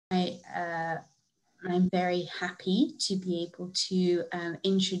I'm very happy to be able to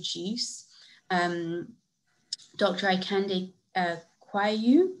introduce Dr. Aikande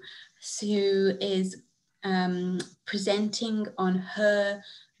Kwayu, who is presenting on her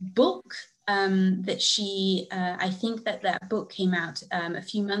book that she, I think that book came out a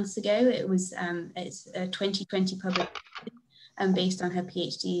few months ago. It's a 2020 publication based on her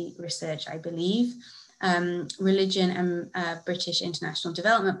PhD research, I believe. Religion and British International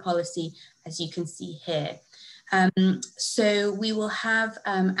Development Policy, as you can see here. So we will have,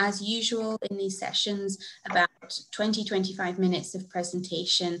 as usual in these sessions, about 20-25 minutes of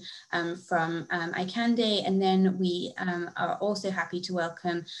presentation from Aikande, and then we are also happy to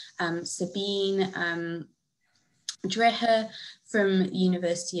welcome Sabine Dreher from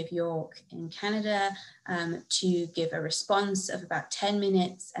University of York in Canada to give a response of about 10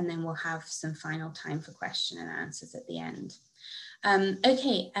 minutes, and then we'll have some final time for question and answers at the end.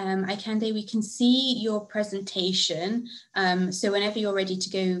 Okay, Aikande, we can see your presentation. So whenever you're ready to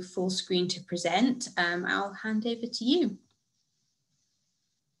go full screen to present, I'll hand over to you.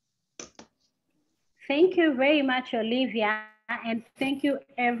 Thank you very much, Olivia. And thank you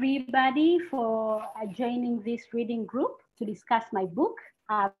everybody for joining this reading group to discuss my book.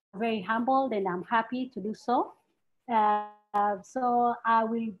 I'm very humbled and I'm happy to do so. So I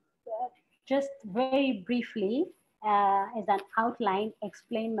will just very briefly, as an outline,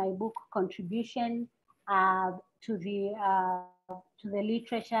 explain my book contribution to the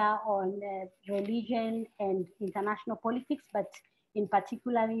literature on religion and international politics, but in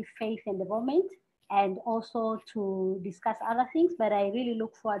particularly faith and development, and also to discuss other things. But I really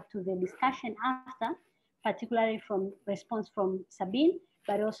look forward to the discussion after, particularly from response from Sabine,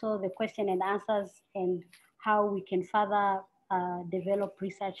 but also the question and answers and how we can further develop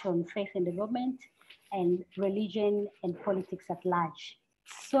research on faith and development and religion and politics at large.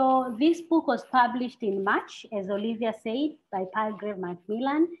 So this book was published in March, as Olivia said, by Palgrave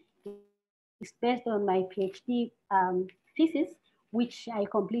Macmillan. It's based on my PhD thesis, which I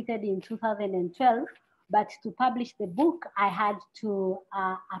completed in 2012. But to publish the book, I had to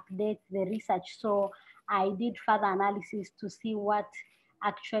update the research. So I did further analysis to see what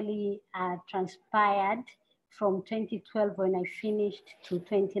actually transpired from 2012 when I finished to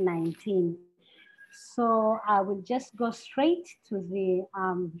 2019. So I will just go straight to the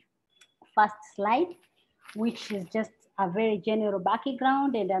first slide, which is just a very general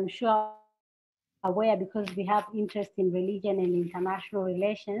background, and I'm sure aware because we have interest in religion and international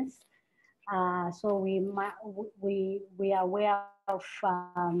relations. So we are aware of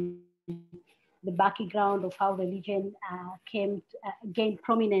the background of how religion gained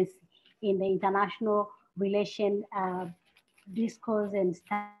prominence in the international relation discourse and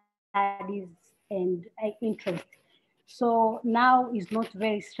studies and interest. So now it's not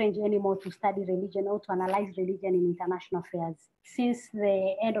very strange anymore to study religion or to analyze religion in international affairs. Since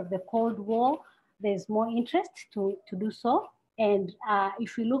the end of the Cold War, there's more interest to do so. And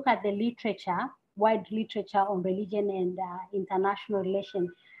if you look at the literature, wide literature on religion and international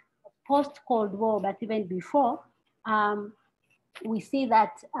relations, post-Cold War, but even before, we see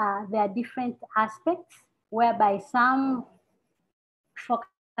that there are different aspects whereby some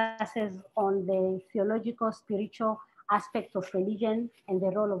focuses on the theological, spiritual aspect of religion and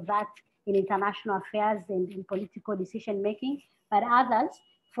the role of that in international affairs and in political decision-making, but others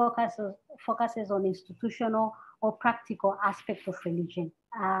focuses on institutional or practical aspect of religion.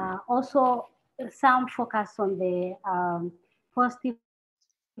 Also, some focus on the positive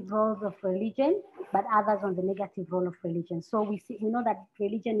roles of religion, but others on the negative role of religion. So we know that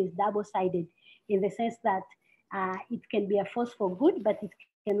religion is double-sided in the sense that it can be a force for good, but it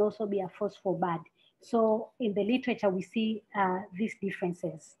can also be a force for bad. So in the literature, we see these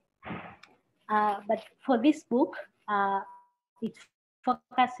differences. But for this book, it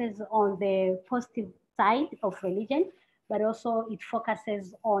focuses on the positive side of religion, but also it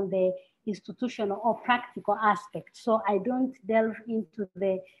focuses on the institutional or practical aspect. So I don't delve into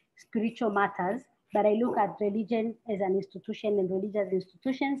the spiritual matters, but I look at religion as an institution and religious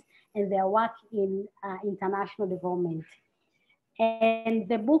institutions and their work in international development. And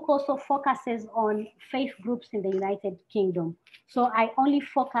the book also focuses on faith groups in the United Kingdom. So I only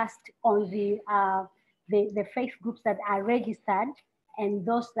focused on the faith groups that are registered and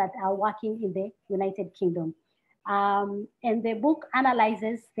those that are working in the United Kingdom. And the book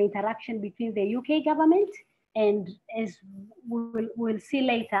analyzes the interaction between the UK government and, as we'll see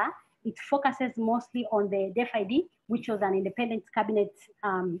later, it focuses mostly on the DFID, which was an independent cabinet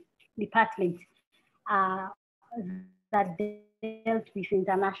department that dealt with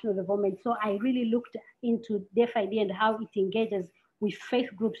international development. So I really looked into DFID and how it engages with faith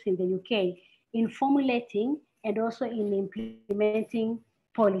groups in the UK. in formulating and also in implementing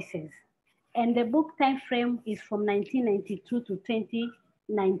policies. And the book time frame is from 1992 to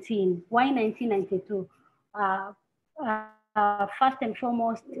 2019. Why 1992? First and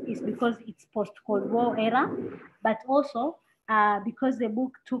foremost is because it's post-Cold War era, but also because the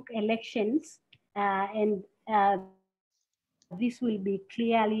book took elections, and this will be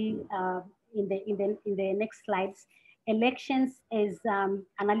clearly in the next slides. Elections is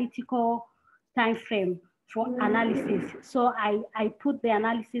analytical time frame for analysis. So I put the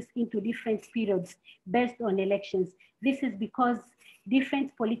analysis into different periods based on elections. This is because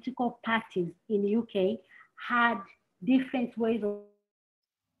different political parties in the UK had different ways of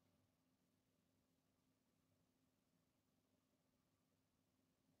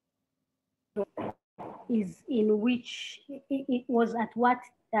is in which it was at what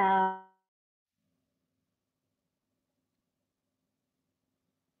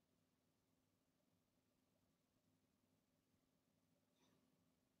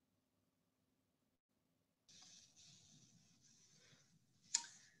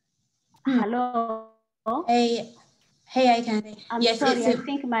hello. Hey, Aikande. I'm Yes, sorry, it's I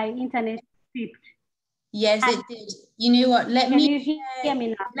think my internet tripped. yes, it did. You know what? Can you hear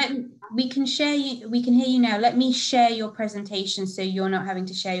me now? We can share you. We can hear you now. Let me share your presentation so you're not having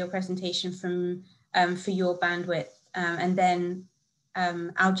to share your presentation from for your bandwidth, and then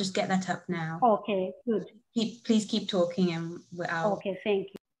I'll just get that up now. Okay, good. Please keep talking, and I'll. Okay, thank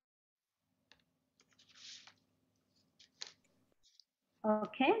you.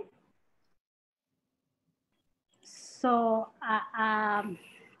 Okay. So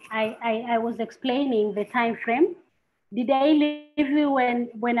I was explaining the time frame. Did I leave you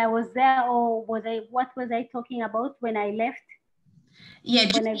when I was there, or what was I talking about when I left? Yeah,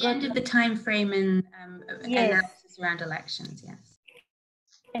 just the end of the time frame and yes. analysis around elections. Yes.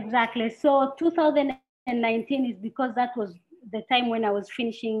 Exactly. So 2019 is because that was the time when I was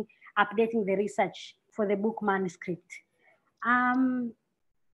finishing updating the research for the book manuscript. And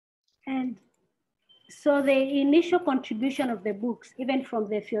so the initial contribution of the books, even from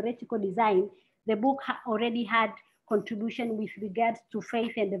the theoretical design, the book already had contribution with regards to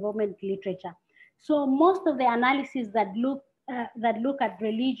faith and development literature. So most of the analysis that look at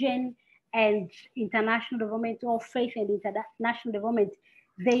religion and international development, or faith and international development,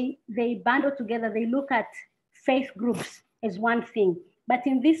 they bundle together. They look at faith groups as one thing. But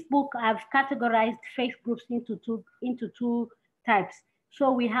in this book, I've categorized faith groups into two types.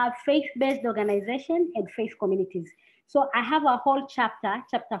 So we have faith-based organization and faith communities. So I have a whole chapter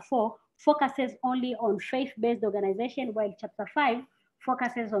 4, focuses only on faith-based organization, while chapter 5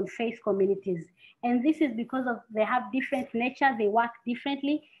 focuses on faith communities. And this is because they have different nature, they work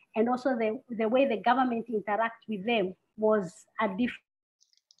differently, and also the way the government interacts with them was at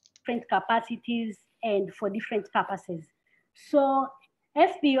different capacities and for different purposes. So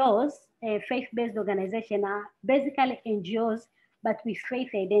FBOs, faith-based organization, are basically NGOs, but with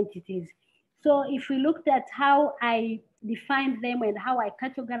faith identities. So if we looked at how I defined them and how I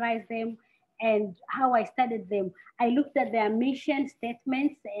categorized them and how I studied them, I looked at their mission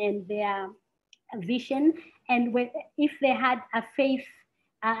statements and their vision, and if they had a faith,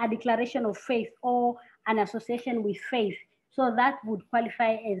 a declaration of faith or an association with faith, so that would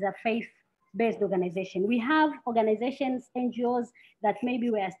qualify as a faith-based organization. We have organizations, NGOs, that maybe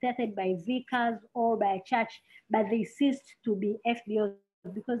were started by vicars or by a church, but they ceased to be FBOs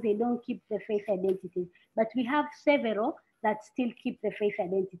because they don't keep the faith identity. But we have several that still keep the faith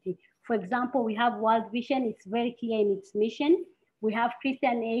identity. For example, we have World Vision. It's very clear in its mission. We have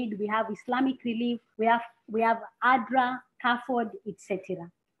Christian Aid, we have Islamic Relief, we have ADRA, CAFOD,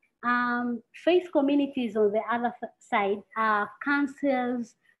 etc. Faith communities on the other side are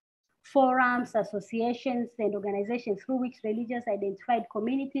councils, forums, associations, and organizations through which religious identified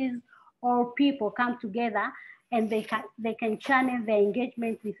communities or people come together, and they can channel their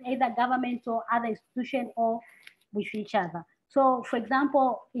engagement with either government or other institutions or with each other. So for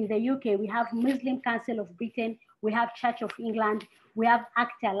example, in the UK, we have Muslim Council of Britain, we have Church of England, we have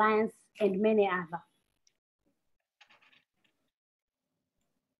ACT Alliance, and many others.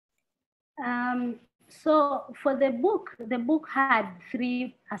 So for the book had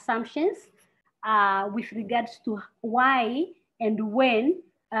 3 assumptions with regards to why and when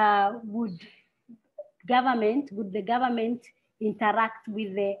would the government interact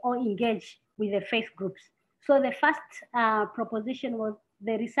with or engage with the faith groups. So the first proposition was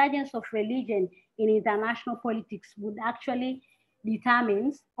the resurgence of religion in international politics would actually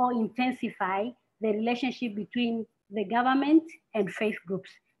determine or intensify the relationship between the government and faith groups.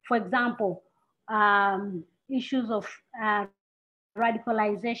 For example, issues of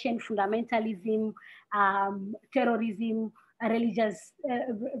radicalization, fundamentalism, terrorism, religious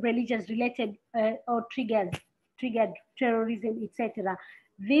related or triggered terrorism, etc.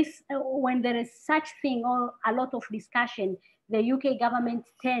 This, when there is such thing or a lot of discussion, the UK government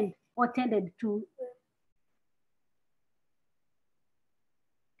tended to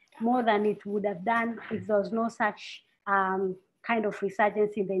more than it would have done if there was no such kind of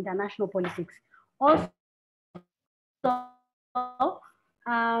resurgence in the international politics. Also,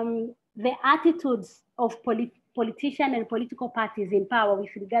 the attitudes of politicians and political parties in power with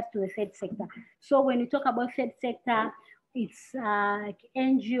regard to the third sector. So when you talk about third sector, it's like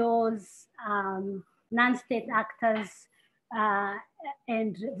NGOs, non-state actors,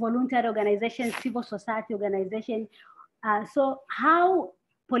 and voluntary organizations, civil society organizations. So how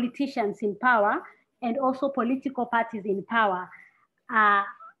politicians in power and also political parties in power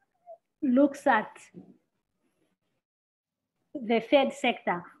looks at the third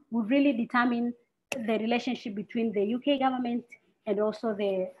sector would really determine the relationship between the UK government and also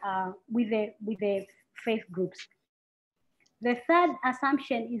with the faith groups. The third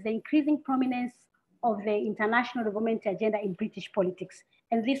assumption is the increasing prominence of the international development agenda in British politics.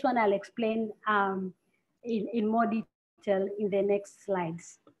 And this one I'll explain in more detail in the next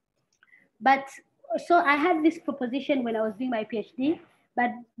slides. But so I had this proposition when I was doing my PhD,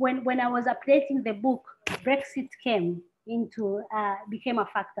 but when I was updating the book, Brexit became a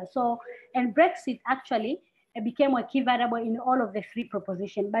factor. So, and Brexit actually became a key variable in all of the three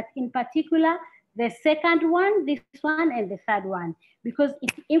propositions, but in particular, the second one, this one, and the third one, because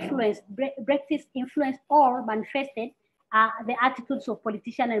it influenced, Brexit influenced or manifested the attitudes of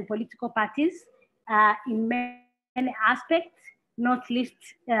politicians and political parties in many aspects, not least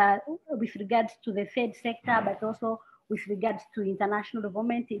with regards to the third sector, but also with regards to international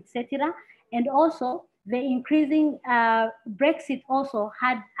development, etc. And also the increasing Brexit also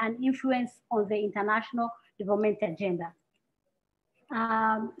had an influence on the international development agenda.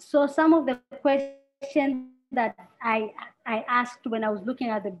 So some of the questions that I asked when I was looking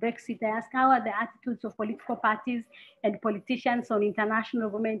at the Brexit, I asked how are the attitudes of political parties and politicians on international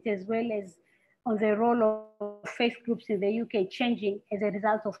development, as well as on the role of faith groups in the UK changing as a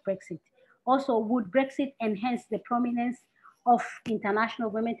result of Brexit. Also, would Brexit enhance the prominence of international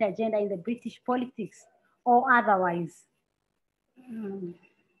development agenda in the British politics or otherwise?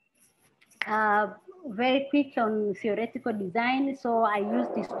 Very quick on theoretical design. So I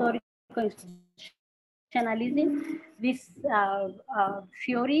used historical institutionalism. This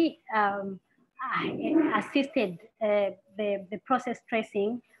theory assisted the process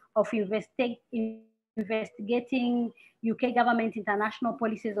tracing of investigating UK government international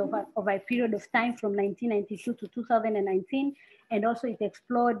policies over a period of time from 1992 to 2019. And also it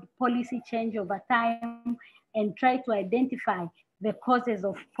explored policy change over time and tried to identify the causes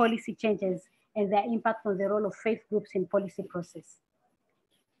of policy changes and their impact on the role of faith groups in policy process.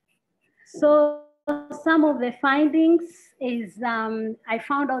 So some of the findings is I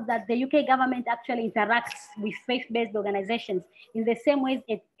found out that the UK government actually interacts with faith-based organizations in the same way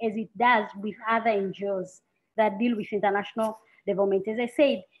as it does with other NGOs that deal with international development. As I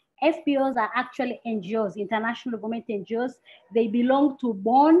said, FBOs are actually NGOs, international development NGOs. They belong to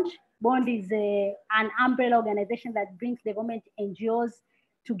BOND. BOND is an umbrella organization that brings development NGOs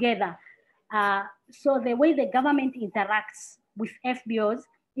together. So the way the government interacts with FBOs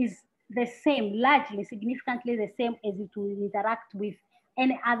is the same, largely, significantly the same as it will interact with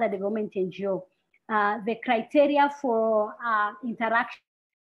any other development NGO. The criteria for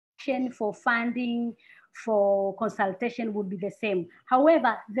interaction, for funding, for consultation would be the same.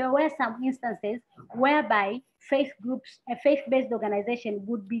 However, there were some instances whereby faith groups, a faith-based organization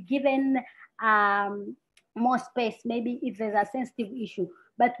would be given more space, maybe if there's a sensitive issue.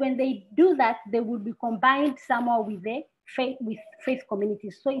 But when they do that, they would be combined somehow with the faith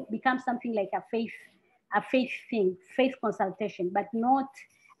communities. So it becomes something like a faith thing, faith consultation, but not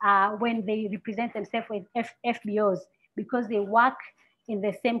when they represent themselves as FBOs, because they work in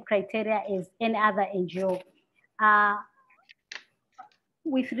the same criteria as any other NGO.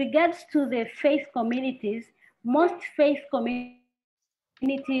 With regards to the faith communities, most faith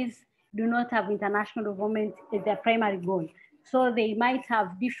communities do not have international development as their primary goal. So they might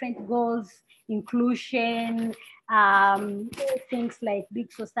have different goals, inclusion, things like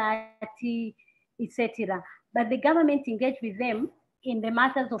big society, etc. But the government engaged with them in the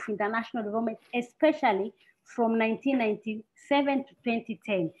matters of international development, especially from 1997 to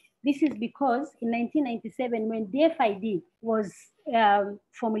 2010. This is because in 1997, when DFID was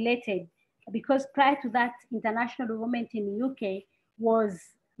formulated, because prior to that, international development in the UK was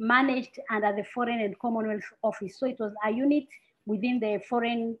managed under the Foreign and Commonwealth Office. So it was a unit within the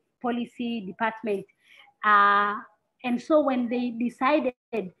foreign policy department. And so when they decided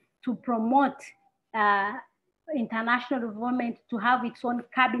to promote international development to have its own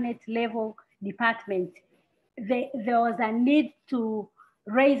cabinet level department, there was a need to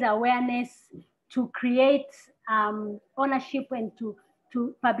raise awareness, to create ownership, and to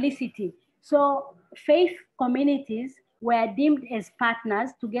publicity. So faith communities were deemed as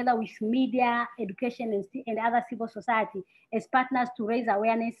partners, together with media, education, and other civil society, as partners to raise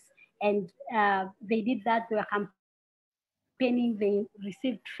awareness. And they did that. They were campaigning, they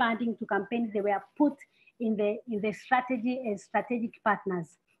received funding to campaign, they were put in the strategy as strategic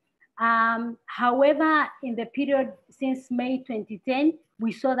partners. However, in the period since May 2010,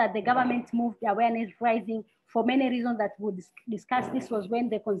 we saw that the government moved awareness rising for many reasons that we'll discuss. This was when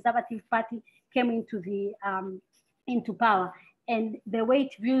the Conservative Party came into power, and the way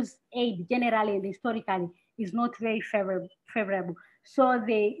it views aid generally and historically is not very favorable. So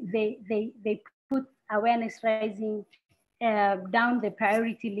they put awareness rising down the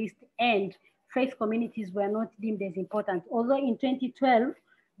priority list, and faith communities were not deemed as important. Although in 2012,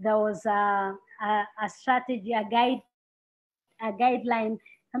 there was a strategy, a guideline,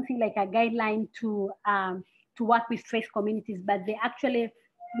 something like a guideline to work with faith communities, but they actually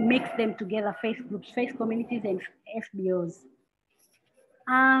mixed them together, faith groups, faith communities, and FBOs.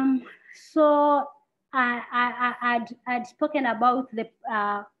 So I'd spoken about the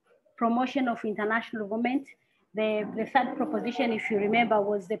promotion of international development. The third proposition, if you remember,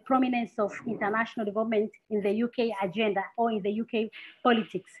 was the prominence of international development in the UK agenda or in the UK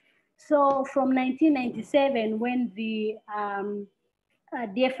politics. So from 1997, when the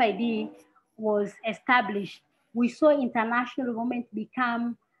DFID was established, we saw international development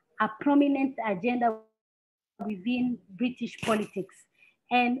become a prominent agenda within British politics.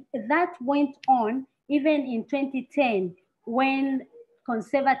 And that went on even in 2010, when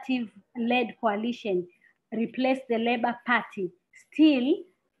conservative-led coalition replaced the Labour Party. Still,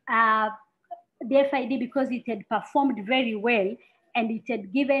 the FID, because it had performed very well and it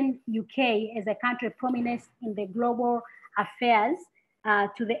had given UK as a country prominence in the global affairs,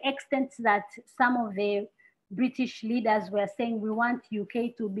 to the extent that some of the British leaders were saying, we want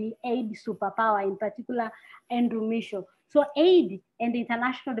UK to be aid superpower, in particular Andrew Mitchell. So aid and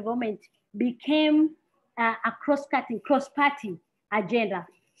international development became a cross-cutting, cross-party agenda.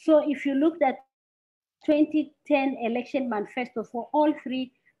 So if you looked at 2010 election manifesto for all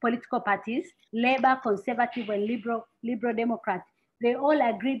three political parties, Labour, Conservative, and Liberal Democrat, they all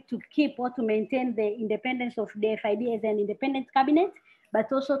agreed to keep or to maintain the independence of the FID as an independent cabinet,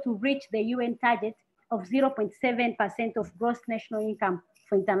 but also to reach the UN target of 0.7% of gross national income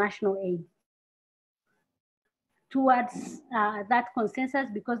for international aid. Towards that consensus,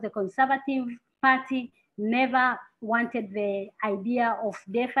 because the Conservative Party never wanted the idea of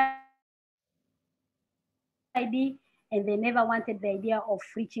DFID, and they never wanted the idea of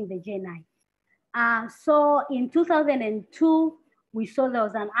reaching the G9. So in 2002, we saw there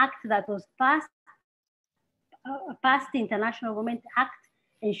was an act that was passed the International Development Act,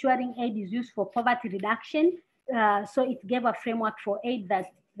 ensuring aid is used for poverty reduction. So it gave a framework for aid that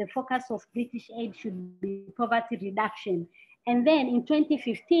the focus of British aid should be poverty reduction. And then in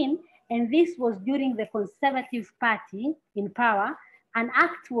 2015, and this was during the Conservative Party in power, an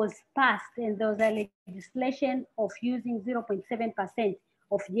act was passed, and there was a legislation of using 0.7%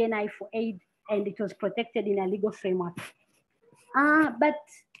 of GNI for aid, and it was protected in a legal framework. But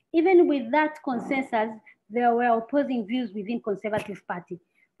even with that consensus, there were opposing views within Conservative Party.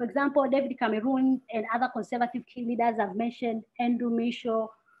 For example, David Cameron and other conservative key leaders have mentioned Andrew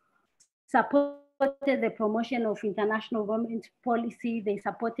Mitchell supported the promotion of international government policy. They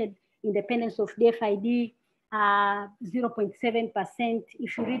supported independence of DFID, 0.7%.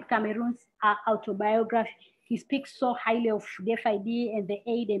 If you read Cameron's autobiography, he speaks so highly of DFID and the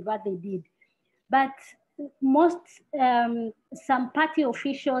aid and what they did. But some party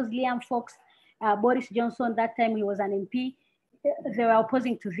officials, Liam Fox, Boris Johnson, that time he was an MP, they were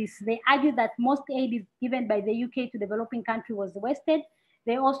opposing to this. They argued that most aid given by the UK to developing countries was wasted.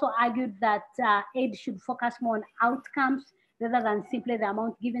 They also argued that aid should focus more on outcomes rather than simply the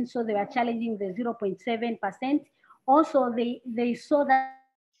amount given. So they were challenging the 0.7%. Also, they saw that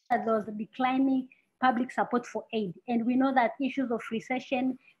there was a declining public support for aid. And we know that issues of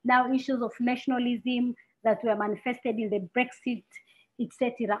recession, now issues of nationalism that were manifested in the Brexit,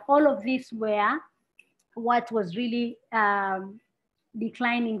 etc. All of these were what was really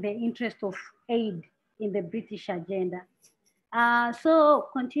declining the interest of aid in the British agenda. So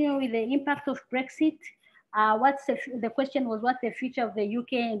continue with the impact of Brexit. The question was, what's the future of the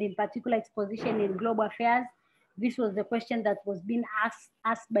UK and in particular its position in global affairs? This was the question that was being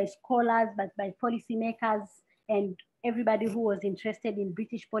asked by scholars, but by policymakers and everybody who was interested in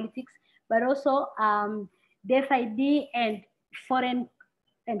British politics, but also DFID and Foreign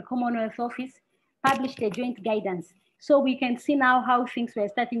and Commonwealth Office published a joint guidance. So we can see now how things were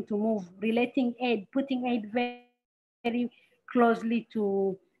starting to move, relating aid, putting aid very closely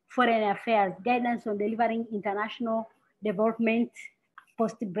to foreign affairs, guidance on delivering international development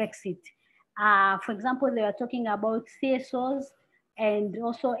post-Brexit. For example, they were talking about CSOs and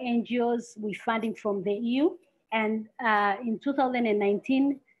also NGOs with funding from the EU. And in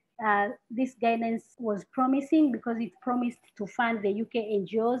 2019, this guidance was promising because it promised to fund the UK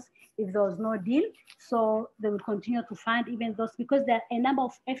NGOs if there was no deal. So they will continue to fund even those, because there are a number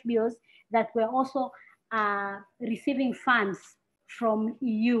of FBOs that were also receiving funds from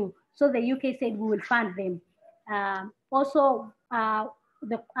EU. So the UK said we will fund them. Also,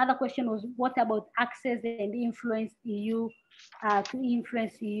 the other question was, what about access and influence EU to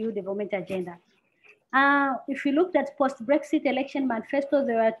influence EU development agenda? If you looked at post-Brexit election manifesto,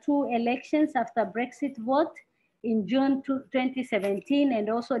 there were 2 elections after Brexit vote in June 2017 and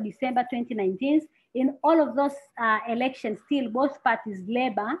also December 2019. In all of those elections, still both parties,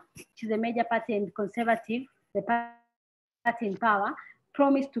 Labour, which is a major party, and Conservative, the party in power,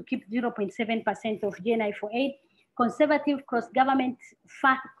 promised to keep 0.7% of GNI for aid. Conservative cross-government,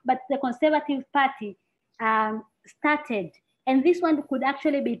 but the Conservative Party started, and this one could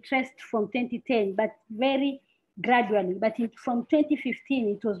actually be traced from 2010, but very gradually. But from 2015,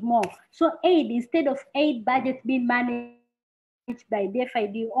 it was more. So aid, instead of aid budget being managed by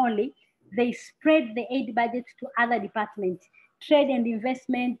DFID only, they spread the aid budget to other departments, trade and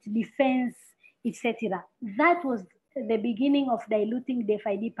investment, defense, etc. That was the beginning of diluting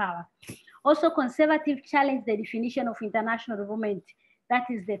DFID power. Also, Conservative challenged the definition of international development. That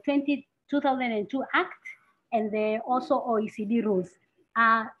is the 2002 Act and the also OECD rules.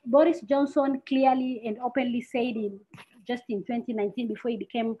 Boris Johnson clearly and openly said just in 2019, before he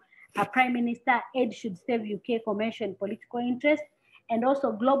became a prime minister, aid should serve UK commercial and political interests. And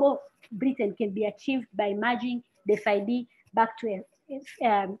also global Britain can be achieved by merging DFID back to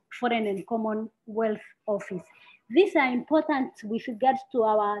a Foreign and Commonwealth Office. These are important with regards to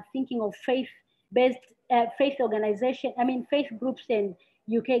our thinking of faith-based faith organization, faith groups and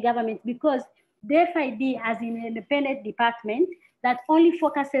UK government, because DFID as an independent department that only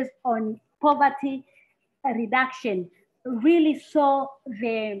focuses on poverty reduction really saw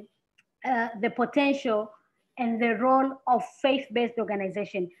the potential and the role of faith-based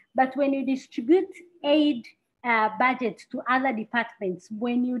organization. But when you distribute aid budget to other departments,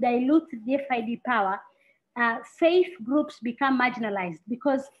 when you dilute DFID power, faith groups become marginalized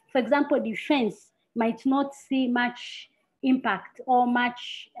because, for example, defense might not see much impact or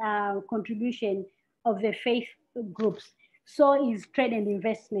much contribution of the faith groups. So is trade and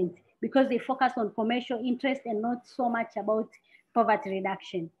investment, because they focus on commercial interest and not so much about poverty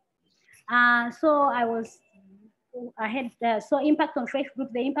reduction. So I was ahead. So impact on faith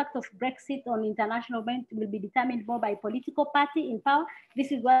groups, the impact of Brexit on international event will be determined more by political party in power.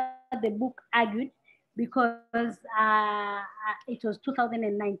 This is what the book argued, because it was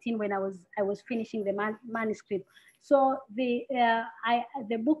 2019 when I was finishing the manuscript. So the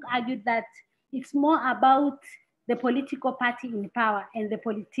book argued that it's more about the political party in power and the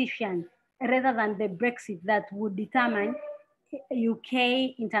politician rather than the Brexit that would determine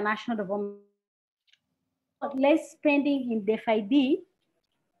UK international development. Less spending in DFID,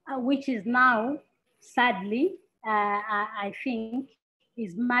 which is now, sadly, I think,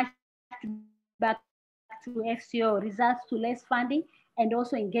 is much back to FCO, results to less funding and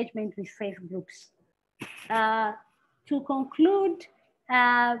also engagement with faith groups. To conclude,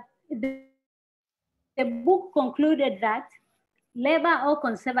 the book concluded that Labour or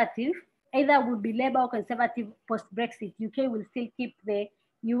Conservative, either would be Labour or Conservative post-Brexit, UK will still keep the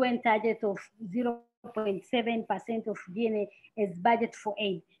UN target of 0.7% of GNA as budget for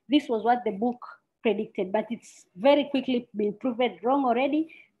aid. This was what the book predicted, but it's very quickly been proven wrong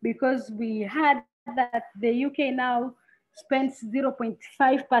already, because we had that the UK now spends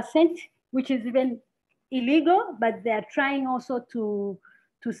 0.5%, which is even illegal, but they are trying also to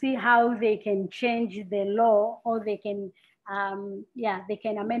see how they can change the law, or they can they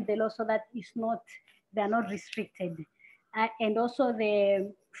can amend the law so that it's not, they're not restricted. And also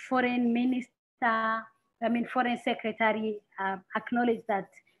the foreign minister, foreign secretary acknowledged that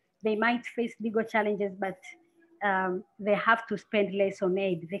they might face legal challenges, but they have to spend less on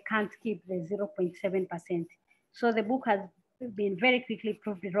aid. They can't keep the 0.7%. So the book has been very quickly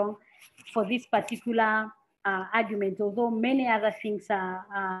proved wrong for this particular argument, although many other things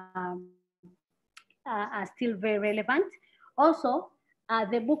are are still very relevant. Also,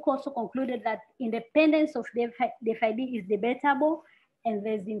 the book also concluded that independence of the FID is debatable, and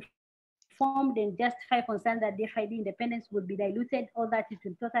there's informed and justified concern that the FID independence would be diluted, or that it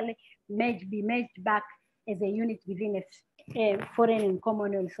will totally be merged back as a unit within a foreign and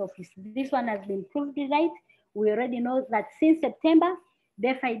commonwealth office. This one has been proved right. We already know that since September,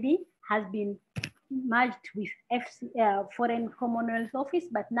 the FID has been merged with foreign commonwealth office,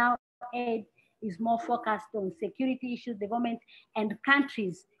 but now aid is more focused on security issues, development, and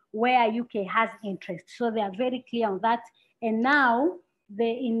countries where UK has interest. So they are very clear on that. And now,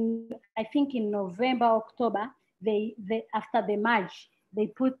 I think in November, October, after the merge, they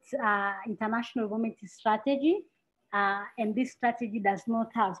put international development strategy, and this strategy does not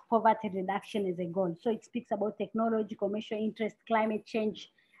have poverty reduction as a goal. So it speaks about technology, commercial interest, climate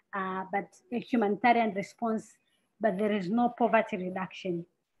change, but a humanitarian response, but there is no poverty reduction,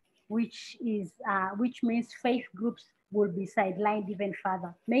 which means faith groups will be sidelined even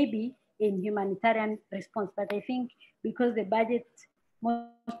further, maybe in humanitarian response. But I think because the budget,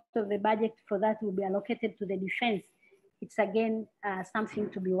 most of the budget for that will be allocated to the defense, it's again something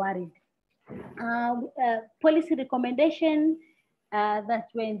to be worried. Policy recommendation that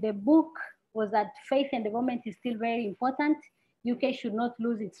were in the book was that faith and development is still very important. UK should not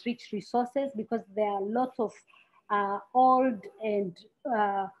lose its rich resources because there are lots of old and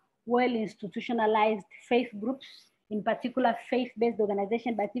well institutionalized faith groups, in particular faith-based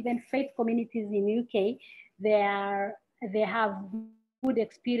organizations, but even faith communities in UK, they have good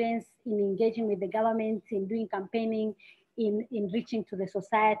experience in engaging with the government, in doing campaigning, in reaching to the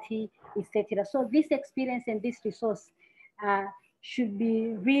society, etc. So this experience and this resource should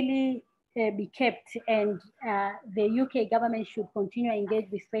be really be kept, and the UK government should continue to engage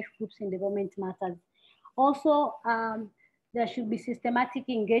with faith groups in development matters. Also, there should be systematic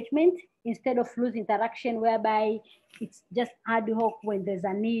engagement instead of loose interaction whereby it's just ad hoc when there's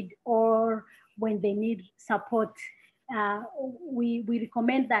a need or when they need support. We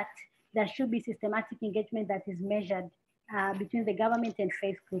recommend that there should be systematic engagement that is measured between the government and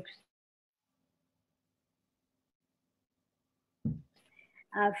faith groups.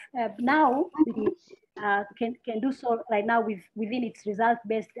 Now, we can do so right now within its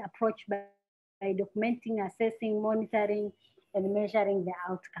result-based approach by documenting, assessing, monitoring, and measuring the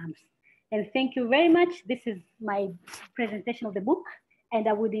outcomes. And thank you very much. This is my presentation of the book, and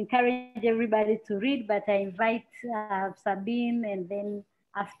I would encourage everybody to read, but I invite Sabine, and then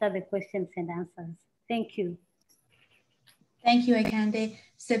after the questions and answers. Thank you. Thank you, Aikande.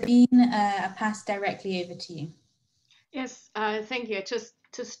 Sabine, I pass directly over to you. Yes, thank you.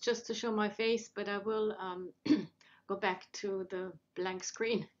 Just to show my face, but I will go back to the blank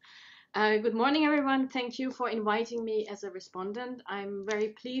screen. Good morning, everyone. Thank you for inviting me as a respondent. I'm very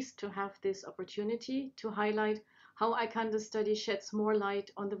pleased to have this opportunity to highlight how Aikande's study sheds more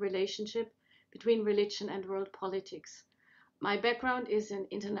light on the relationship between religion and world politics. My background is in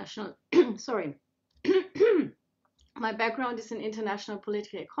international, sorry. My background is in international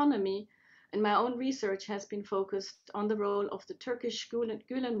political economy, and my own research has been focused on the role of the Turkish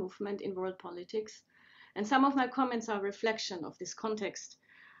Gulen movement in world politics. And some of my comments are a reflection of this context.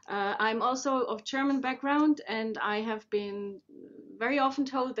 I'm also of German background, and I have been very often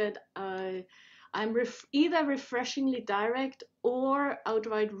told that I'm either refreshingly direct or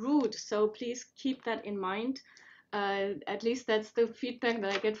outright rude. So please keep that in mind. At least that's the feedback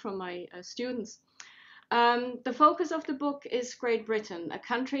that I get from my students. The focus of the book is Great Britain, a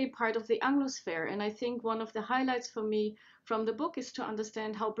country part of the Anglosphere. And I think one of the highlights for me from the book is to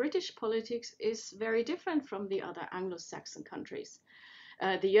understand how British politics is very different from the other Anglo-Saxon countries.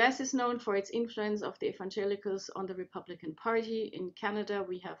 The US is known for its influence of the evangelicals on the Republican Party. In Canada,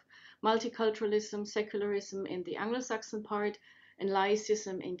 we have multiculturalism, secularism in the Anglo-Saxon part, and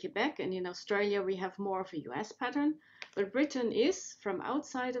laicism in Quebec. And in Australia, we have more of a US pattern. But Britain is, from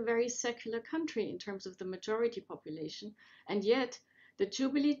outside, a very secular country in terms of the majority population. And yet, the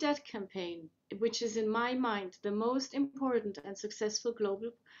Jubilee Debt campaign, which is in my mind the most important and successful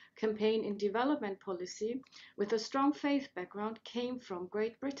global campaign in development policy with a strong faith background, came from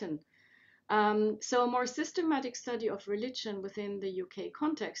Great Britain. So a more systematic study of religion within the UK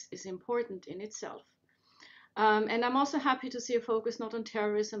context is important in itself. And I'm also happy to see a focus not on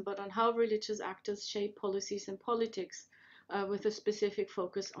terrorism, but on how religious actors shape policies and politics with a specific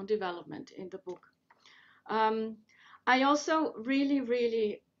focus on development in the book. I also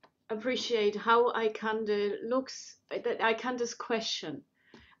really appreciate how Aikande looks at Aikande's question.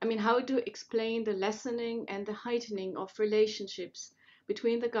 I mean, how to explain the lessening and the heightening of relationships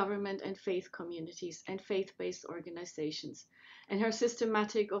between the government and faith communities and faith-based organizations, and her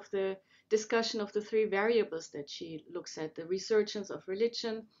systematic of the discussion of the three variables that she looks at: the resurgence of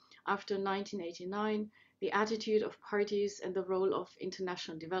religion after 1989, the attitude of parties and the role of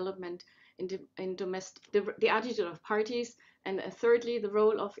international development in domestic, the attitude of parties, and thirdly, the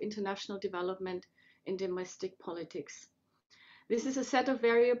role of international development in domestic politics. This is a set of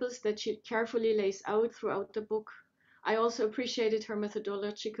variables that she carefully lays out throughout the book. I also appreciated her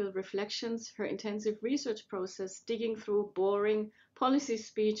methodological reflections, her intensive research process, digging through boring policy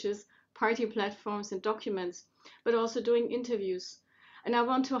speeches, party platforms and documents, but also doing interviews. And I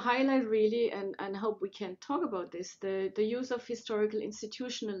want to highlight really, and hope we can talk about this, the use of historical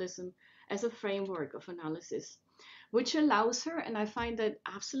institutionalism as a framework of analysis, which allows her, and I find that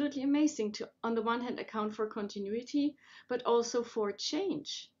absolutely amazing, to on the one hand account for continuity, but also for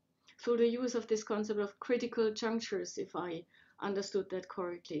change through the use of this concept of critical junctures, if I understood that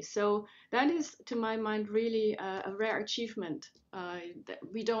correctly. So that is, to my mind, really a rare achievement that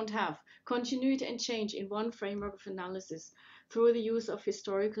we don't have. Continuity and change in one framework of analysis through the use of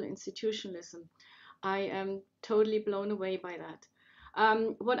historical institutionalism. I am totally blown away by that.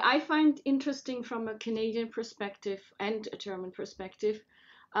 What I find interesting from a Canadian perspective and a German perspective,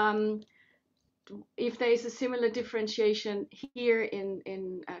 if there is a similar differentiation here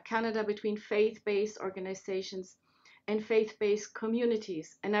in Canada between faith-based organizations and faith-based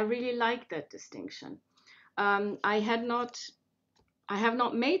communities, and I really like that distinction. I have not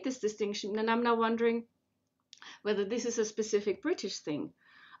made this distinction, and I'm now wondering whether this is a specific British thing.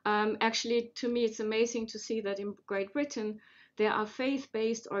 Actually, to me, it's amazing to see that in Great Britain, there are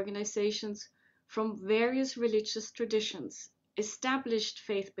faith-based organizations from various religious traditions, established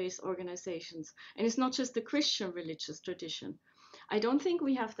faith-based organizations. And it's not just the Christian religious tradition. I don't think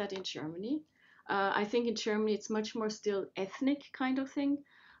we have that in Germany. I think in Germany, it's much more still ethnic kind of thing.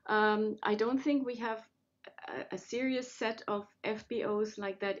 I don't think we have a serious set of FBOs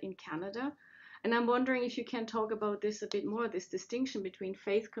like that in Canada. And I'm wondering if you can talk about this a bit more, this distinction between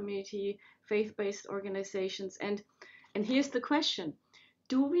faith community, faith-based organizations. And here's the question: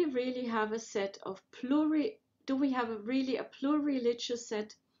 do we really have a set of really a pluriligious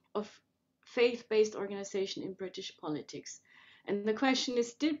set of faith-based organization in British politics? And the question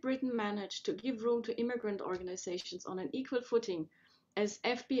is, did Britain manage to give room to immigrant organizations on an equal footing as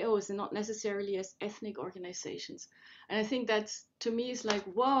FBOs and not necessarily as ethnic organizations? And I think that's, to me, is like,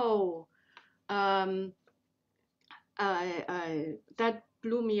 whoa. That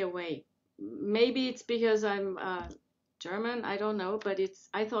blew me away. Maybe it's because I'm German, I don't know, but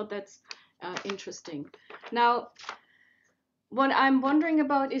I thought that's interesting. Now, what I'm wondering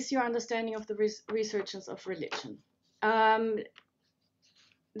about is your understanding of the resurgence of religion. The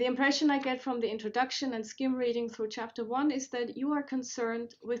impression I get from the introduction and skim reading through chapter 1 is that you are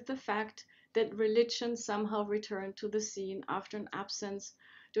concerned with the fact that religion somehow returned to the scene after an absence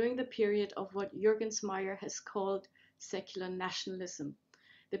during the period of what Jürgen Meyer has called secular nationalism,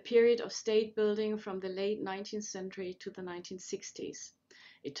 the period of state building from the late 19th century to the 1960s.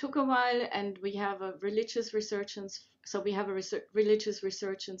 It took a while, and we have a religious resurgence. So we have a religious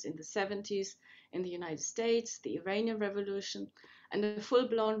resurgence in the 70s in the United States, the Iranian Revolution, and a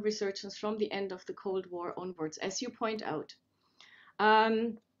full-blown resurgence from the end of the Cold War onwards, as you point out.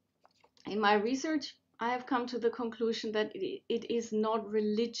 In my research, I have come to the conclusion that it is not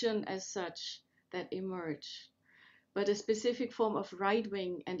religion as such that emerged, but a specific form of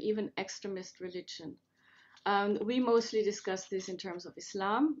right-wing and even extremist religion. We mostly discuss this in terms of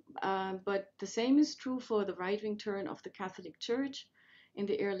Islam, but the same is true for the right-wing turn of the Catholic Church in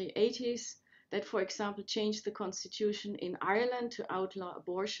the early 80s, that, for example, changed the constitution in Ireland to outlaw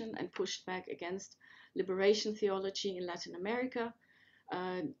abortion and pushed back against liberation theology in Latin America,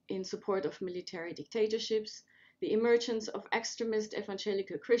 in support of military dictatorships, the emergence of extremist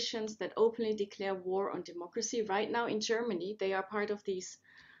evangelical Christians that openly declare war on democracy. Right now in Germany, they are part of these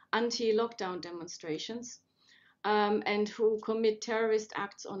anti-lockdown demonstrations, and who commit terrorist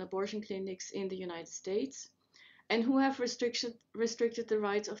acts on abortion clinics in the United States, and who have restricted the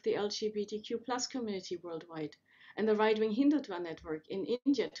rights of the LGBTQ+ community worldwide, and the right-wing Hindutva network in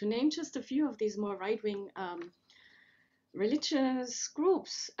India, to name just a few of these more right-wing religious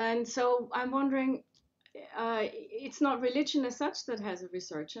groups. And so I'm wondering, it's not religion as such that has a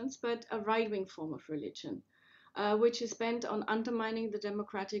resurgence, but a right-wing form of religion, which is bent on undermining the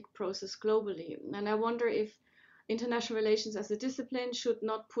democratic process globally. And I wonder if international relations as a discipline should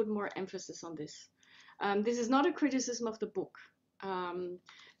not put more emphasis on this. This is not a criticism of the book,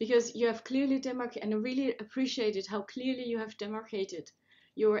 because you have clearly demarcated, and I really appreciated how clearly you have demarcated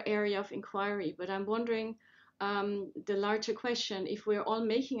your area of inquiry. But I'm wondering, the larger question, if we're all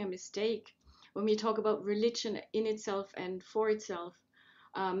making a mistake when we talk about religion in itself and for itself,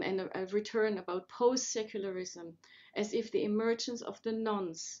 and a return about post-secularism, as if the emergence of the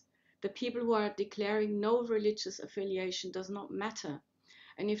nones, the people who are declaring no religious affiliation, does not matter.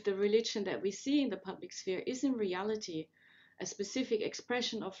 And if the religion that we see in the public sphere is in reality a specific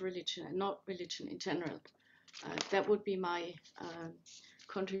expression of religion and not religion in general. That would be my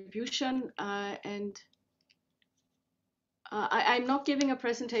contribution. I'm not giving a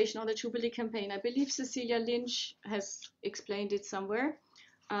presentation on the Jubilee campaign. I believe Cecilia Lynch has explained it somewhere.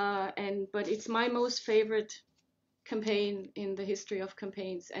 But it's my most favorite campaign in the history of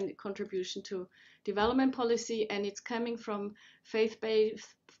campaigns and contribution to development policy. And it's coming from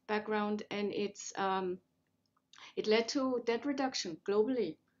faith-based background, and it led to debt reduction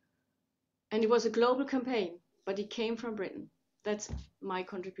globally. And it was a global campaign, but it came from Britain. That's my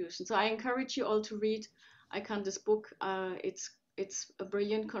contribution. So I encourage you all to read Aikande's book. It's a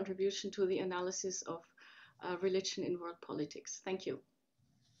brilliant contribution to the analysis of religion in world politics. Thank you.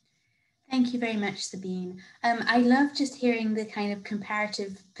 Thank you very much, Sabine. I love just hearing the kind of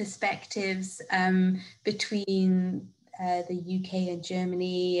comparative perspectives between the UK and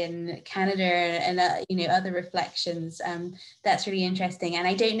Germany and Canada and other reflections. That's really interesting. And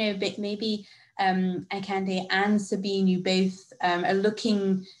I don't know, but maybe Aikande and Sabine, you both are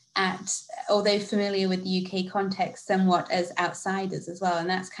looking at, although familiar with the UK context, somewhat as outsiders as well. And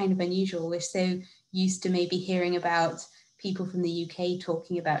that's kind of unusual. We're so used to maybe hearing about people from the UK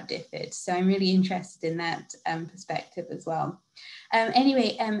talking about DFID. So I'm really interested in that perspective as well.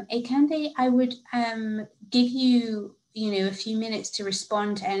 Anyway, Aikande, I would give you, a few minutes to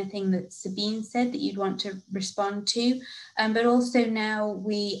respond to anything that Sabine said that you'd want to respond to. But also now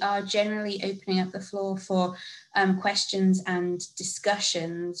we are generally opening up the floor for questions and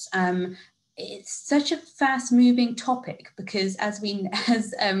discussions. It's such a fast-moving topic because, as we've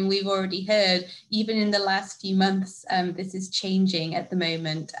already heard, even in the last few months, this is changing at the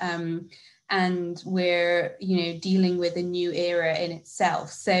moment, and we're dealing with a new era in itself.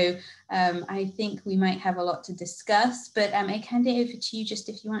 So I think we might have a lot to discuss. But Aikande, over to you, just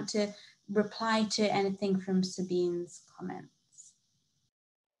if you want to reply to anything from Sabine's comments.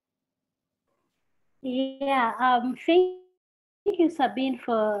 Yeah, thank you, Sabine,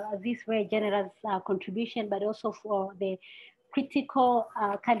 for this very generous contribution, but also for the critical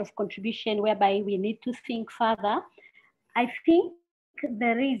kind of contribution whereby we need to think further. I think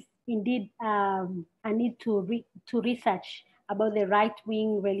there is indeed a need to research about the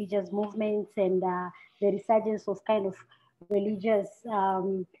right-wing religious movements and the resurgence of kind of religious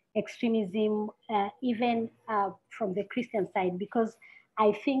extremism, even from the Christian side, because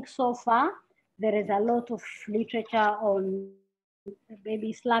I think so far there is a lot of literature on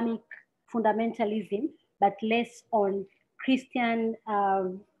maybe Islamic fundamentalism, but less on Christian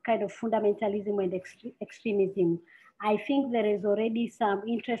kind of fundamentalism and extremism. I think there is already some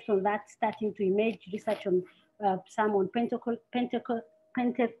interest on that starting to emerge, research on some on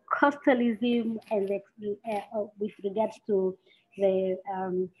Pentecostalism and with regards to their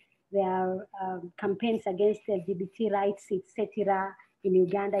campaigns against LGBT rights, etc., in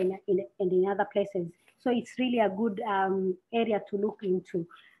Uganda and in other places. So it's really a good area to look into.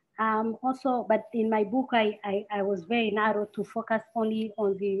 Also, but in my book, I was very narrow to focus only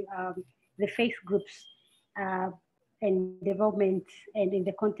on the faith groups and development and in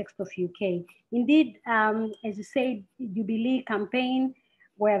the context of UK. Indeed, as you said, Jubilee campaign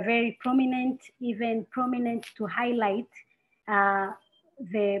were very prominent, even prominent to highlight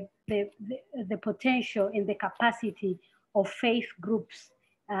the potential and the capacity of faith groups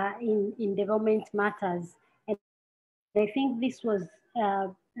in development matters. And I think this was,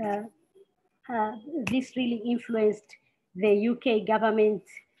 this really influenced the UK government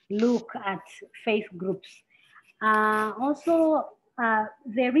look at faith groups. Also,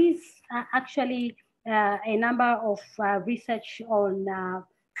 there is actually a number of research on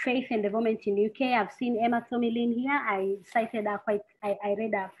faith and development in UK. I've seen Emma Tomilin here. I cited her I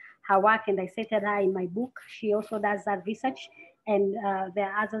read her work and I cited her in my book. She also does that research. And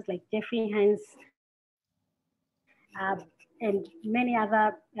there are others like Jeffrey Hines and many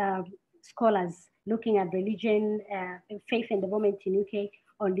other scholars looking at religion, faith and development in UK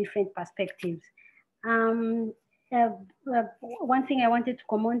on different perspectives. One thing I wanted to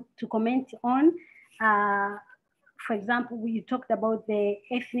comment on, for example, we talked about the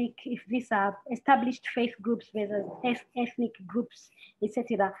ethnic, if these are established faith groups versus ethnic groups,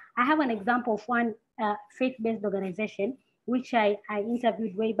 etc. I have an example of one faith-based organization which I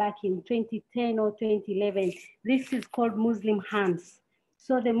interviewed way back in 2010 or 2011. This is called Muslim Hands.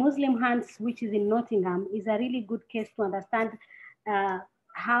 So the Muslim Hands, which is in Nottingham, is a really good case to understand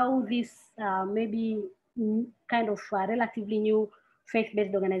how this maybe kind of relatively new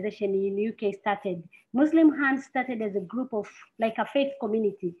faith-based organization in the UK started. Muslim Hands started as a group of, like a faith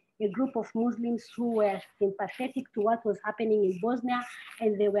community, a group of Muslims who were sympathetic to what was happening in Bosnia,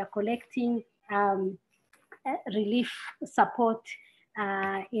 and they were collecting relief support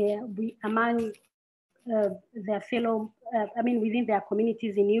among their fellow, within their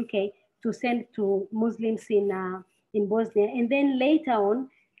communities in UK to send to Muslims in Bosnia. And then later on,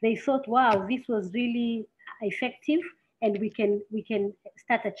 they thought, wow, this was really effective, and we can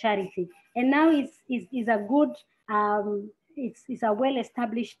start a charity. And now it's a good, it's a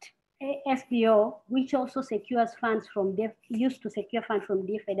well-established FBO, which also secures funds from used to secure funds from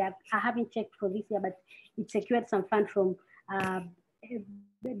DFID. I haven't checked for this year, but it secured some funds from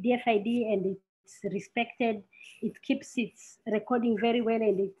DFID, and it's respected. It keeps its recording very well,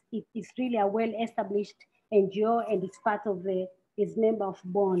 and it's really a well-established NGO, and it's part of it's member of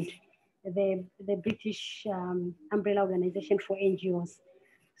BOND, the British umbrella organization for NGOs.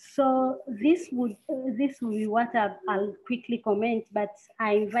 So this will be what I'll quickly comment, but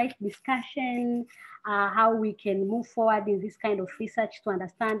I invite discussion, how we can move forward in this kind of research to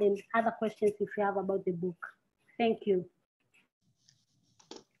understand, and other questions if you have about the book. Thank you.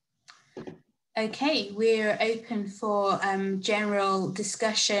 Okay, we're open for general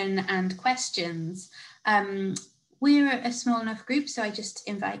discussion and questions. We're a small enough group, so I just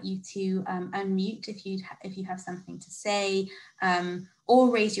invite you to unmute if you have something to say, or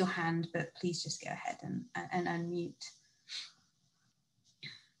raise your hand, but please just go ahead and unmute.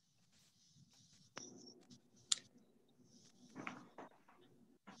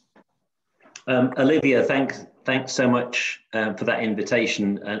 Olivia, thanks so much for that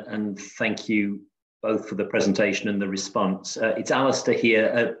invitation, and thank you both for the presentation and the response. It's Alistair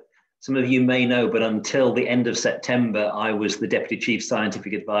here. Some of you may know, but until the end of September, I was the Deputy Chief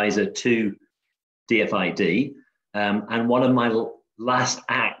Scientific Advisor to DFID. And one of my last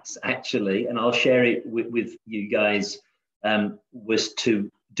acts, actually, and I'll share it with you guys, was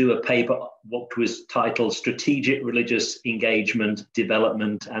to do a paper what was titled Strategic Religious Engagement,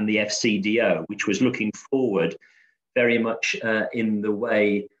 Development and the FCDO, which was looking forward very much in the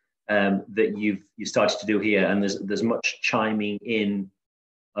way that you started to do here. And there's much chiming in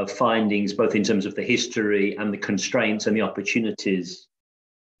of findings, both in terms of the history and the constraints and the opportunities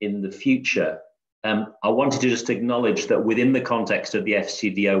in the future. I wanted to just acknowledge that within the context of the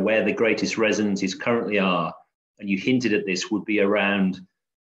FCDO, where the greatest resonances currently are, and you hinted at this, would be around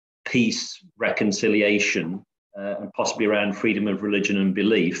peace, reconciliation, and possibly around freedom of religion and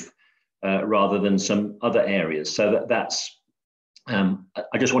belief, rather than some other areas. So that's,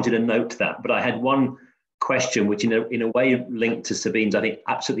 I just wanted to note that. But I had one question, which in a way linked to Sabine's, I think,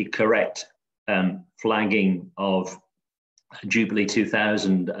 absolutely correct flagging of Jubilee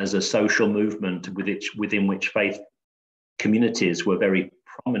 2000 as a social movement within which faith communities were very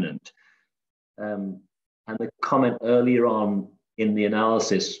prominent. And the comment earlier on in the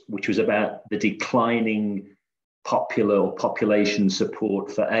analysis, which was about the declining popular or population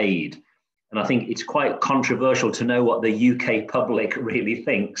support for aid. And I think it's quite controversial to know what the UK public really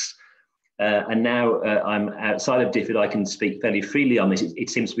thinks. And now I'm outside of DFID, I can speak fairly freely on this. It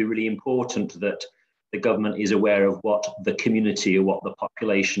seems to be really important that the government is aware of what the community or what the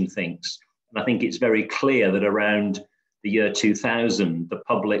population thinks. And I think it's very clear that around the year 2000, the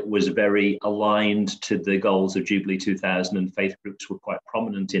public was very aligned to the goals of Jubilee 2000, and faith groups were quite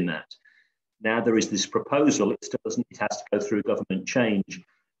prominent in that. Now there is this proposal, it has to go through government change,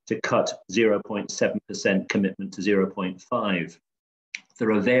 to cut 0.7% commitment to 0.5.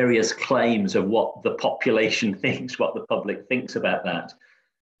 There are various claims of what the population thinks, what the public thinks about that.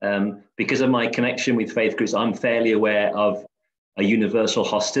 Because of my connection with faith groups, I'm fairly aware of a universal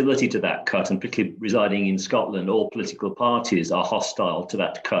hostility to that cut, and particularly residing in Scotland, all political parties are hostile to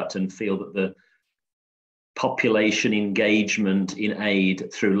that cut and feel that the population engagement in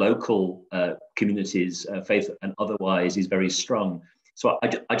aid through local communities, faith and otherwise, is very strong. So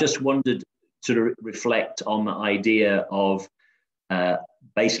I just wondered to reflect on the idea of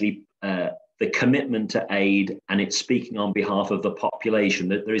basically the commitment to aid, and it's speaking on behalf of the population.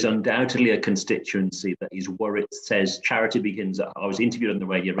 That there is undoubtedly a constituency that is worried, says charity begins at home. I was interviewed on the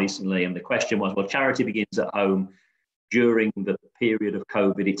radio recently, and the question was, well, charity begins at home. During the period of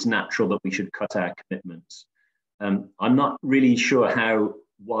COVID, it's natural that we should cut our commitments. I'm not really sure how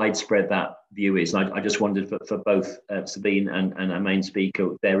widespread that view is. I just wondered for both Sabine and our main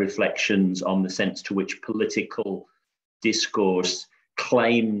speaker, their reflections on the sense to which political discourse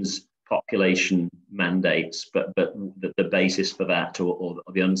claims population mandates, but the basis for that, or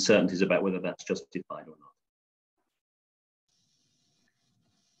the uncertainties about whether that's justified or not.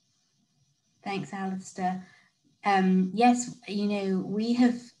 Thanks, Alistair. Yes, you know, we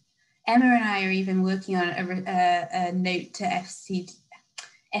have, Emma and I are even working on a note to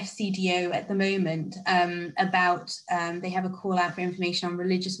FCDO at the moment about, they have a call out for information on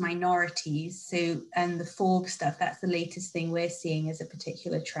religious minorities. So, and the FORB stuff, that's the latest thing we're seeing as a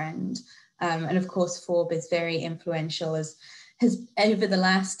particular trend. And of course, FORB is very influential, as has over the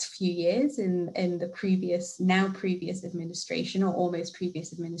last few years in the previous administration, or almost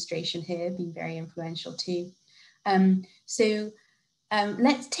previous administration here, been very influential too.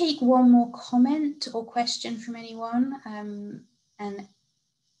 Let's take one more comment or question from anyone. And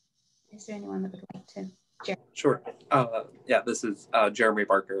is there anyone that would like to? Jeremy? Sure. Yeah, this is Jeremy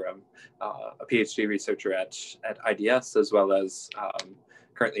Barker. I'm a PhD researcher at IDS, as well as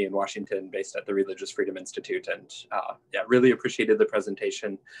currently in Washington, based at the Religious Freedom Institute. And yeah, really appreciated the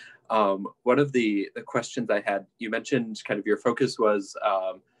presentation. One of the questions I had, you mentioned kind of your focus was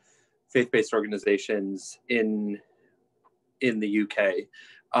faith-based organizations in the UK.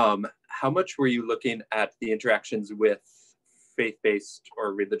 How much were you looking at the interactions with faith-based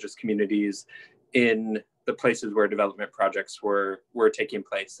or religious communities in the places where development projects were taking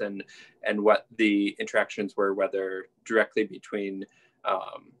place, and what the interactions were, whether directly between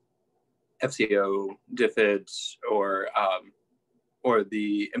FCO, DFID, or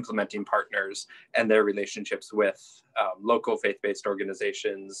the implementing partners and their relationships with local faith-based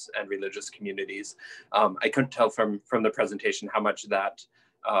organizations and religious communities? I couldn't tell from the presentation how much that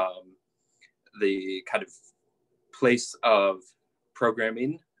the kind of place of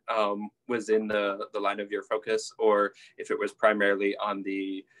programming was in the line of your focus, or if it was primarily on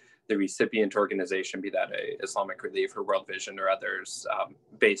the recipient organization, be that a Islamic Relief or World Vision or others,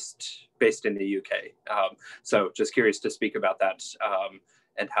 based in the UK. So just curious to speak about that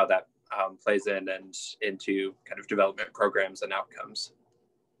and how that plays in and into kind of development programs and outcomes.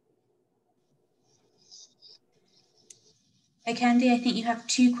 Aikande, I think you have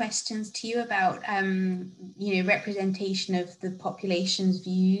two questions to you about you know, representation of the population's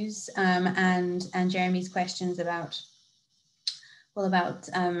views, and Jeremy's questions about, well, about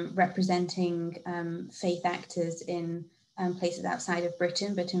representing faith actors in places outside of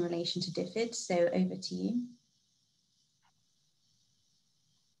Britain, but in relation to DFID. So over to you.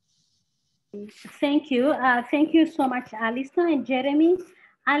 Thank you. Thank you so much, Alistair and Jeremy.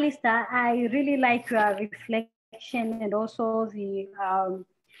 Alistair, I really like your reflection and also the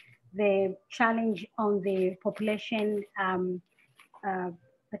challenge on the population, the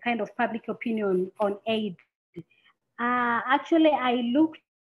kind of public opinion on aid. Actually, I looked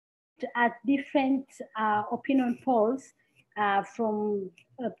at different opinion polls from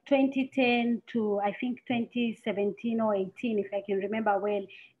 2010 to I think 2017 or 18, if I can remember well,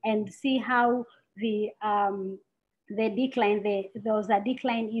 and see how the decline, there was a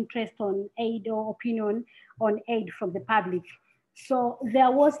decline interest on aid or opinion on aid from the public. So there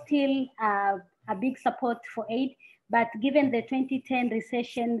was still a big support for aid, but given the 2010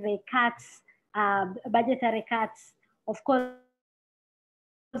 recession, the cuts, budgetary cuts, of course,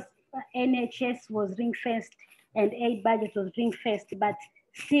 NHS was ring-fenced and aid budget was ring-fenced, but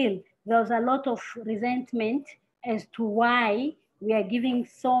still there was a lot of resentment as to why we are giving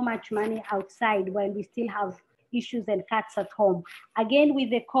so much money outside while we still have issues and cuts at home. Again, with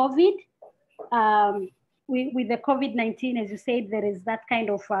the COVID, with the COVID-19, as you said, there is that kind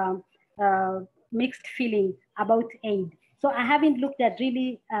of mixed feeling about aid. So I haven't looked at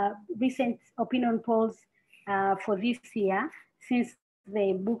really recent opinion polls for this year since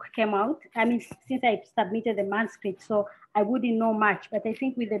the book came out. I mean, since I submitted the manuscript, so I wouldn't know much. But I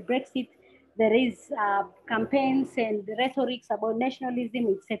think with the Brexit, there is campaigns and rhetorics about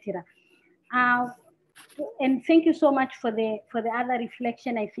nationalism, etc. And thank you so much for the other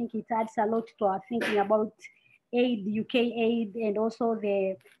reflection. I think it adds a lot to our thinking about aid, UK aid, and also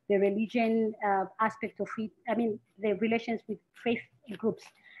the religion aspect of it. I mean, the relations with faith groups.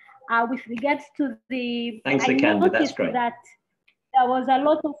 With regards to the, thanks, Aikande, that's great. That there was a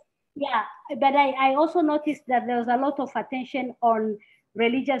lot of, yeah, but I also noticed that there was a lot of attention on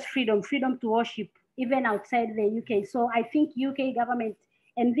religious freedom, freedom to worship, even outside the UK. So I think UK government,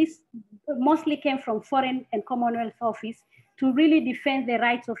 and this mostly came from Foreign and Commonwealth Office, to really defend the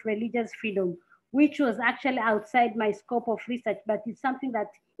rights of religious freedom, which was actually outside my scope of research, but it's something that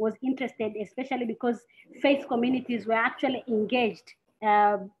was interested, especially because faith communities were actually engaged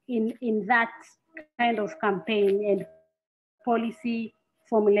in that kind of campaign and policy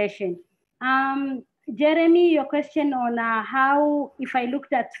formulation. Jeremy, your question on how, if I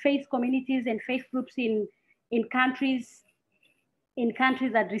looked at faith communities and faith groups in countries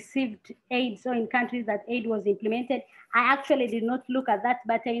that received aid, so in countries that aid was implemented, I actually did not look at that,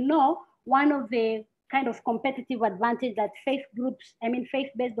 but I know one of the kind of competitive advantage that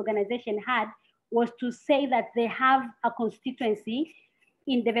faith-based organization had was to say that they have a constituency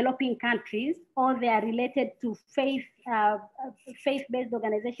in developing countries, or they are related to faith-based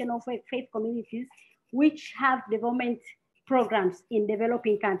organization or faith communities, which have development programs in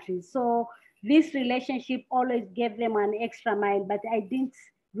developing countries. So this relationship always gave them an extra mile, but I didn't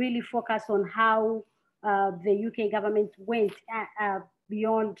really focus on how the UK government went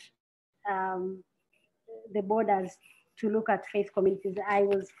beyond the borders to look at faith communities. I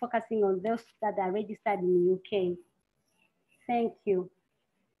was focusing on those that are registered in the UK. Thank you.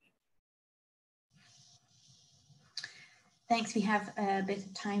 Thanks. We have a bit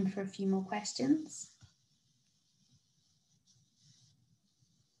of time for a few more questions.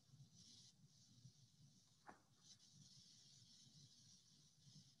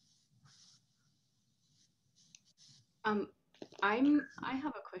 I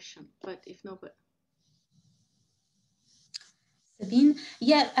have a question, but if nobody. Sabine,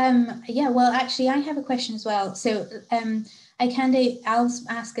 yeah. Well, actually, I have a question as well. So, Aikande, I'll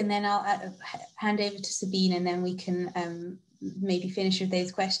ask, and then I'll hand over to Sabine, and then we can maybe finish with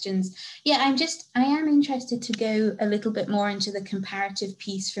those questions. Yeah, I am interested to go a little bit more into the comparative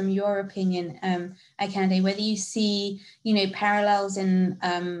piece from your opinion, Aikande, whether you see, parallels in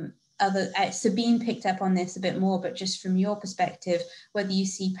other. Sabine picked up on this a bit more, but just from your perspective, whether you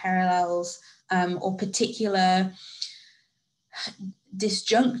see parallels or particular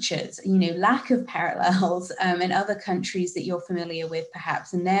disjunctures, lack of parallels in other countries that you're familiar with,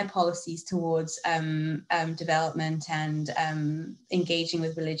 perhaps, and their policies towards development and engaging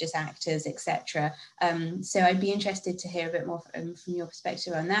with religious actors, etc. So I'd be interested to hear a bit more from your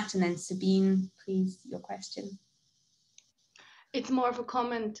perspective on that. And then Sabine, please, your question. It's more of a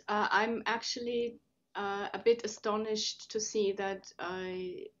comment. I'm actually a bit astonished to see that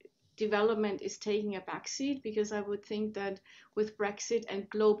development is taking a backseat, because I would think that with Brexit and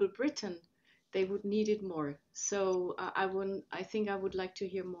global Britain, they would need it more. So I think I would like to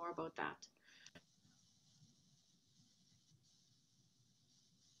hear more about that.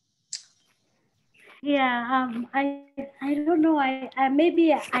 Yeah, I don't know. I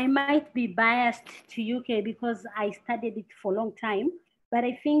maybe I might be biased to UK because I studied it for a long time. But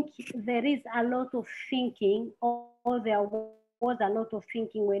I think there is a lot of thinking, or there was a lot of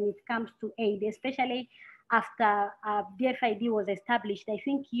thinking when it comes to aid, especially after DFID was established. I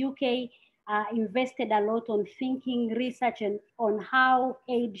think UK invested a lot on thinking, research, and on how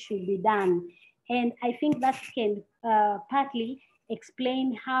aid should be done. And I think that can partly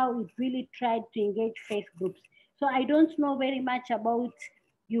explain how it really tried to engage faith groups. So I don't know very much about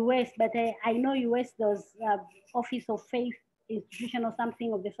US, but I know US does Office of Faith Institution or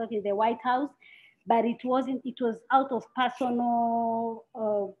something of the sort in the White House, but it wasn't. It was out of personal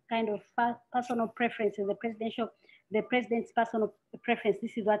kind of personal preferences. The president's personal preference.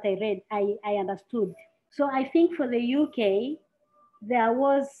 This is what I read. I understood. So I think for the UK, there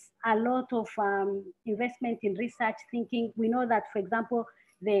was a lot of investment in research thinking. We know that, for example,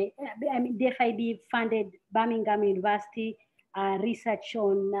 DFID funded Birmingham University research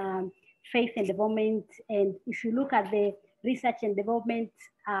on faith and development. And if you look at the research and development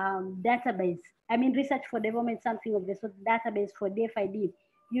database, research for development, something of the sort, database for DFID,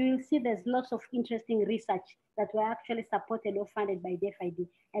 you will see there's lots of interesting research that were actually supported or funded by DFID.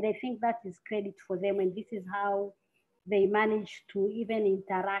 And I think that is credit for them. And this is how they manage to even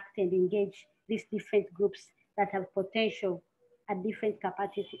interact and engage these different groups that have potential at different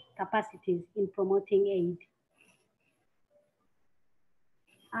capacities in promoting aid.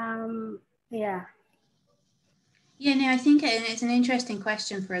 Yeah. Yeah, no, I think it's an interesting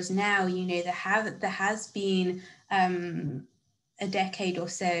question for us now. There has been a decade or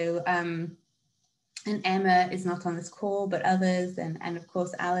so, and Emma is not on this call, but others, and of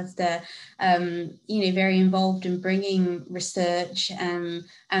course Alistair, very involved in bringing research and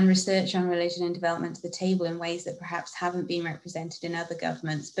research on religion and development to the table in ways that perhaps haven't been represented in other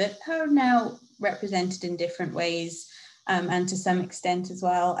governments, but are now represented in different ways, and to some extent as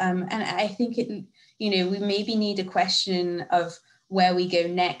well. And I think we maybe need a question of where we go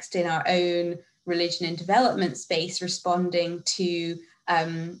next in our own religion and development space, responding to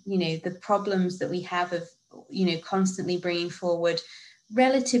the problems that we have of, constantly bringing forward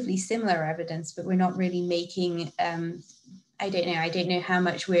relatively similar evidence, but we're not really making, I don't know how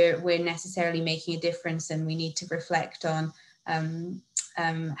much we're necessarily making a difference, and we need to reflect on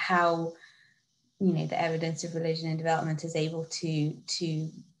how, the evidence of religion and development is able to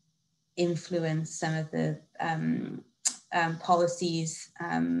influence some of the policies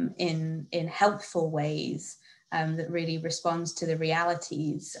in helpful ways. that really responds to the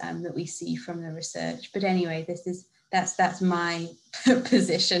realities that we see from the research. But anyway, that's my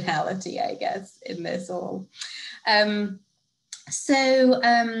positionality, I guess, in this all.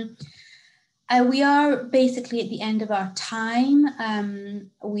 We are basically at the end of our time.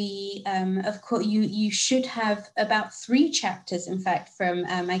 Of course, you should have about 3 chapters, in fact, from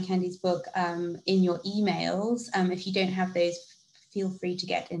Aikande's book in your emails. If you don't have those, feel free to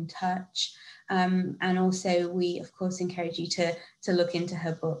get in touch. And also, we, of course, encourage you to look into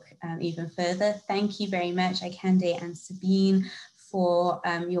her book even further. Thank you very much, Aikande and Sabine, for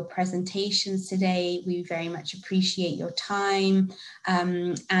your presentations today. We very much appreciate your time,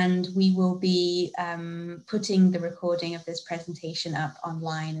 and we will be putting the recording of this presentation up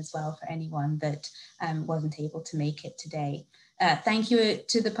online as well for anyone that wasn't able to make it today. Thank you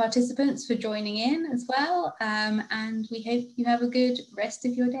to the participants for joining in as well, and we hope you have a good rest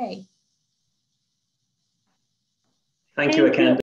of your day. Thank you, Aikande.